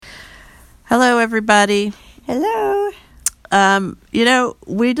Hello, everybody. Hello.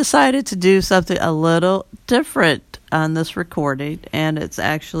 We decided to do something a little different on this recording, and it's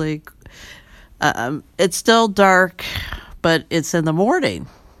actually, it's still dark, but it's in the morning.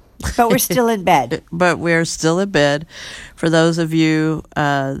 But we're still in bed. But we're still in bed for those of you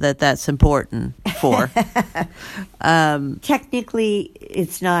that's important for. Technically,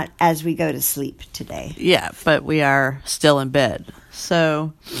 it's not as we go to sleep today. Yeah, but we are still in bed.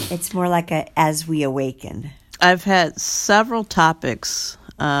 So it's more like a as we awaken. I've had several topics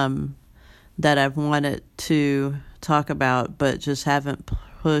that I've wanted to talk about, but just haven't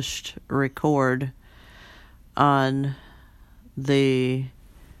pushed record on the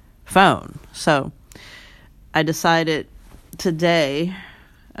phone. So I decided today,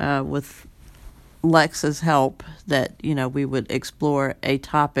 with Lex's help, that we would explore a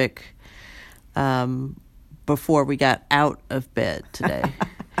topic before we got out of bed today.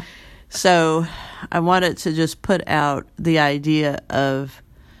 So I wanted to just put out the idea of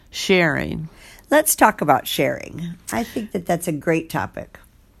sharing. Let's talk about sharing. I think that's a great topic.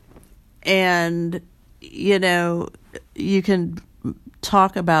 And, you can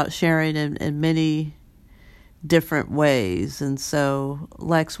talk about sharing in many different ways. And so,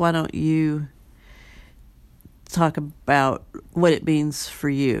 Lex, why don't you talk about what it means for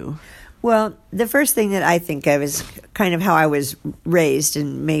you? Well, the first thing that I think of is kind of how I was raised,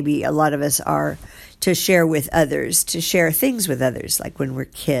 and maybe a lot of us are, to share with others, to share things with others, like when we're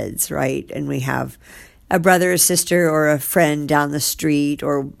kids, right? And we have a brother or sister or a friend down the street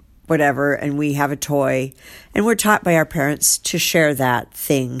or whatever, and we have a toy, and we're taught by our parents to share that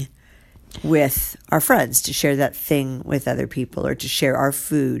thing with our friends, to share that thing with other people, or to share our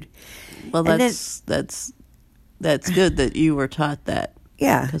food. Well, that's good that you were taught that.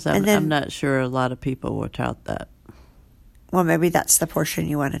 Yeah. Because I'm not sure a lot of people were taught that. Well, maybe that's the portion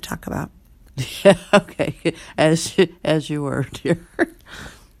you want to talk about. Yeah, okay. As you were, dear.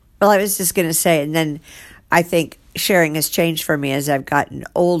 Well, I was just going to say, and then I think sharing has changed for me as I've gotten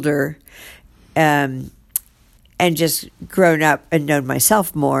older, and just grown up and known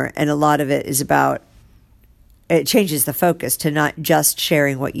myself more. And a lot of it is about, it changes the focus to not just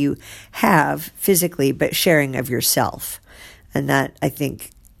sharing what you have physically, but sharing of yourself. And that, I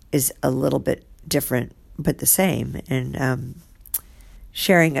think, is a little bit different, but the same. And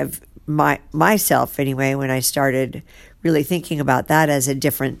sharing of myself, anyway, when I started really thinking about that as a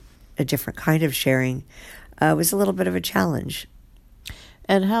different kind of sharing, was a little bit of a challenge.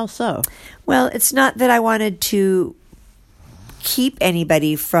 And how so? Well, it's not that I wanted to keep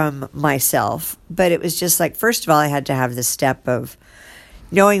anybody from myself, but it was just like, first of all, I had to have the step of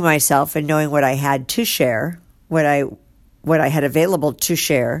knowing myself and knowing what I had to share, what I had available to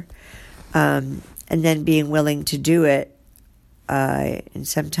share, and then being willing to do it. And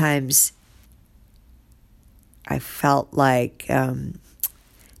sometimes I felt like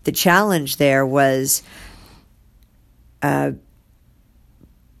the challenge there was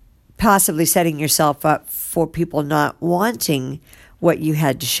possibly setting yourself up for people not wanting what you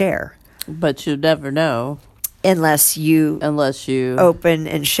had to share. But you never know. Unless you open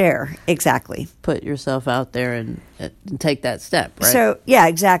and share. Exactly. Put yourself out there and take that step, right? So, yeah,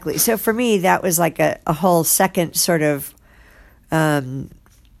 exactly. So for me, that was like a whole second sort of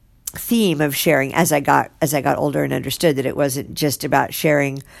theme of sharing as I got older and understood that it wasn't just about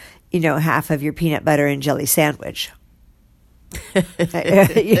sharing, half of your peanut butter and jelly sandwich.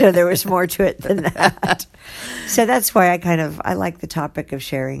 There was more to it than that. So that's why I like the topic of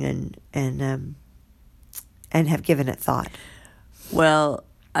sharing and have given it thought. Well,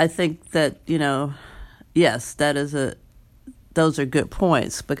 I think that, yes, those are good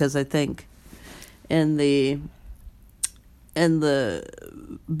points, because I think in the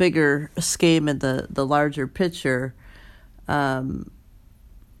bigger scheme, in the larger picture,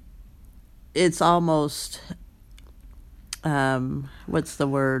 it's almost, what's the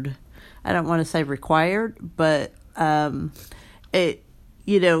word? I don't want to say required, but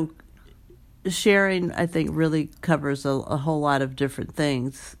sharing, I think, really covers a whole lot of different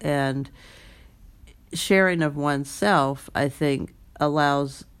things. And sharing of oneself, I think,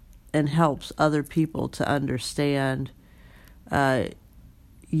 allows and helps other people to understand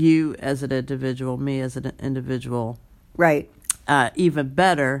you as an individual, me as an individual. Right. Even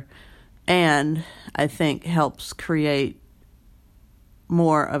better. And I think helps create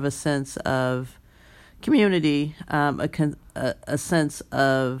more of a sense of community, a sense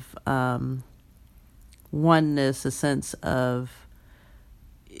of oneness, a sense of,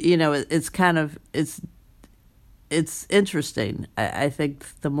 it's interesting. I think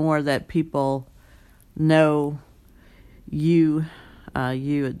the more that people know you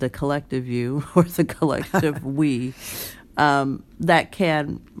you, the collective you, or the collective we, that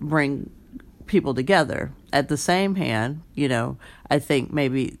can bring people together. At the same hand, I think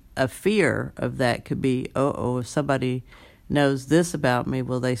maybe a fear of that could be, if somebody knows this about me,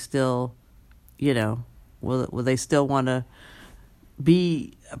 will they still, will they still want to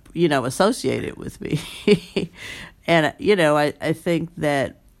be, associated with me? And, I think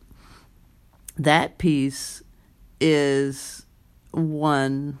that piece is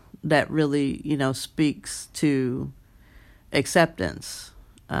one that really, speaks to acceptance,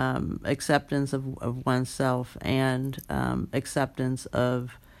 acceptance of oneself, and acceptance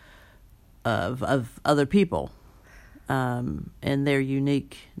of other people, in their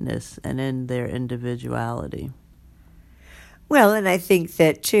uniqueness and in their individuality. Well, and I think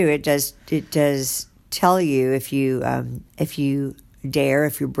that too, it does tell you, if you dare,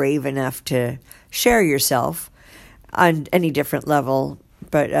 if you're brave enough to share yourself on any different level,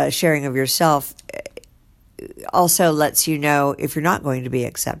 but sharing of yourself also lets you know if you're not going to be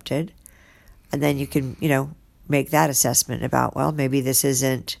accepted, and then you can, make that assessment about, well, maybe this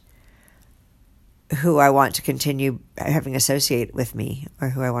isn't who I want to continue having associate with me, or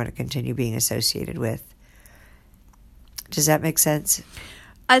who I want to continue being associated with. Does that make sense?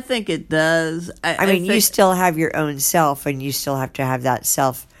 I think it does. I mean, you still have your own self, and you still have to have that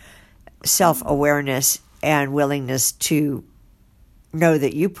self-awareness and willingness to know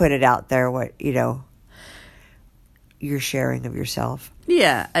that you put it out there, what, you're sharing of yourself.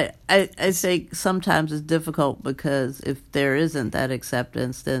 Yeah, I think sometimes it's difficult because if there isn't that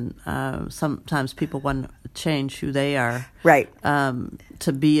acceptance, then sometimes people want to change who they are, right?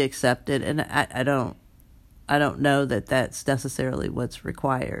 To be accepted, and I don't know that that's necessarily what's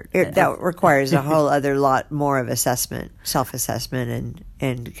required. That requires a whole other lot more of assessment, self-assessment,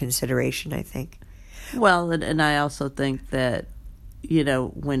 and consideration, I think. Well, and I also think that,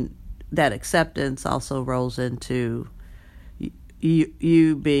 when that acceptance also rolls into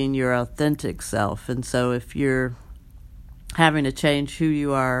you being your authentic self. And so if you're having to change who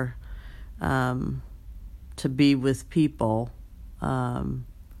you are to be with people,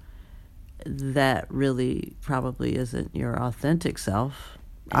 that really probably isn't your authentic self.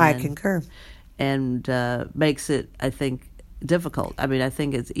 I concur. And makes it, I think, difficult. I mean, I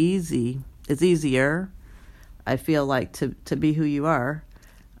think it's easier, I feel like, to be who you are.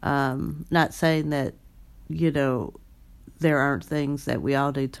 Not saying that, there aren't things that we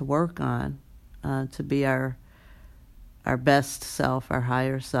all need to work on to be our best self, our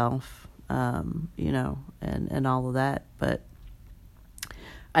higher self, and all of that. But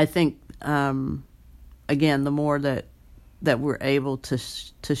I think, again, the more that we're able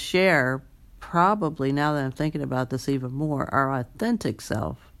to share, probably, now that I'm thinking about this even more, our authentic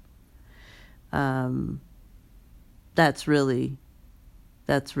self, that's really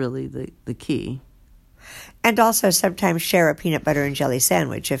the key. And also sometimes share a peanut butter and jelly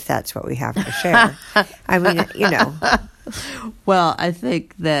sandwich if that's what we have to share. I mean, Well, I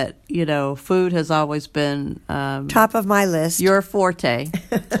think that, food has always been top of my list. Your forte.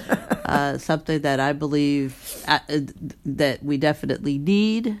 Something that I believe that we definitely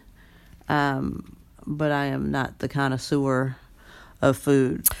need. But I am not the connoisseur of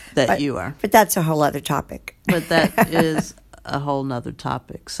food that you are. But that's a whole other topic. But that is a whole nother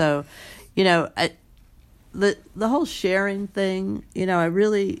topic. So, the whole sharing thing, it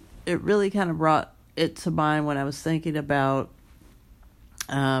really kind of brought it to mind when I was thinking about,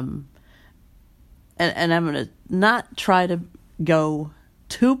 and I'm going to not try to go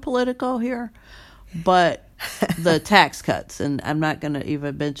too political here, but the tax cuts, and I'm not going to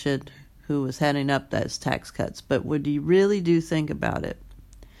even mention who was heading up those tax cuts, but when you really do think about it,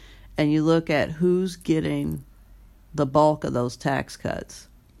 and you look at who's getting the bulk of those tax cuts,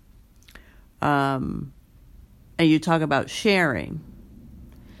 and you talk about sharing,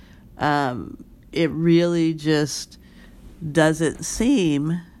 it really just doesn't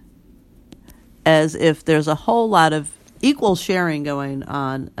seem as if there's a whole lot of equal sharing going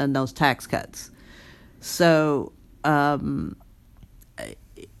on in those tax cuts. So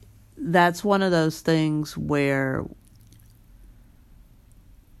that's one of those things where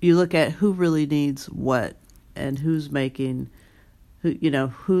you look at who really needs what, and who's making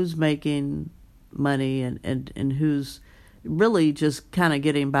money, and who's really just kind of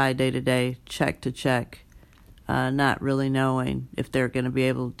getting by day to day, check to check, not really knowing if they're going to be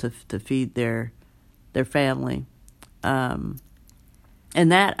able to feed their family, and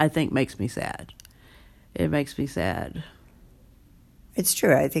that, I think, makes me sad. It makes me sad. It's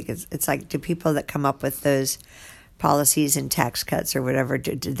true. I think it's like, do people that come up with those policies and tax cuts or whatever,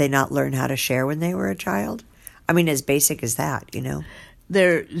 did they not learn how to share when they were a child? I mean, as basic as that, you know.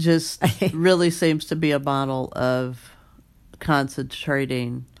 There just really seems to be a model of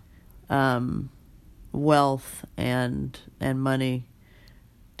concentrating wealth and money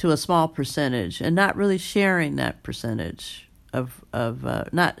to a small percentage, and not really sharing that percentage of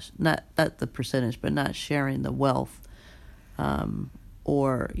not the percentage, but not sharing the wealth,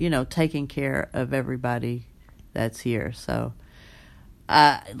 or taking care of everybody that's here. So,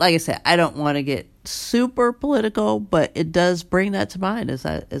 like I said, I don't want to get super political, but it does bring that to mind as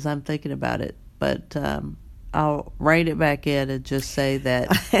I'm thinking about it. But I'll rein it back in and just say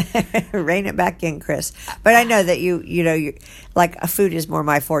that rein it back in, Chris. But I know that you like food is more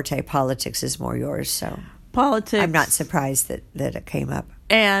my forte. Politics is more yours. So politics. I'm not surprised that it came up.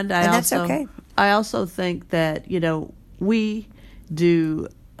 And that's okay. I also think that we do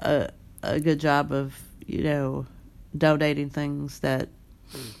a good job of donating things that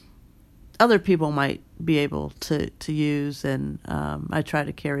other people might be able to use, and I try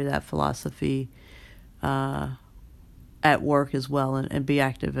to carry that philosophy at work as well, and be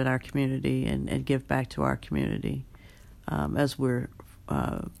active in our community and give back to our community, as we're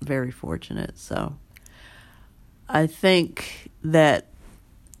very fortunate. So I think that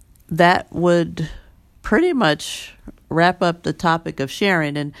would pretty much wrap up the topic of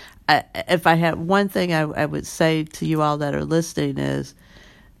sharing. And if I had one thing I would say to you all that are listening is,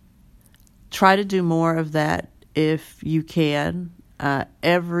 try to do more of that if you can.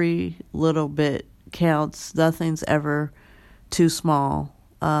 Every little bit counts. Nothing's ever too small.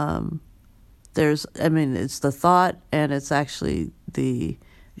 It's the thought, and it's actually the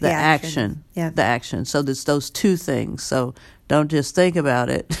action. Yeah. The action. So there's those two things. So don't just think about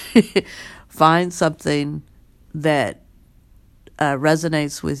it. Find something that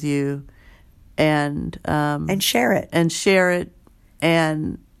resonates with you, and share it. And share it,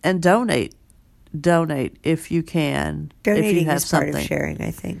 and donate. Donate if you can. Donating if you have is part something. of sharing,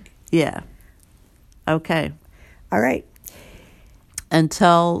 I think. Yeah. Okay. All right.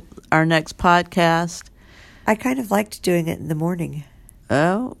 Until our next podcast. I kind of liked doing it in the morning.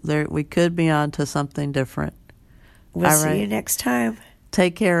 Oh, we could be on to something different. We'll All see right. you next time.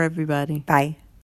 Take care, everybody. Bye.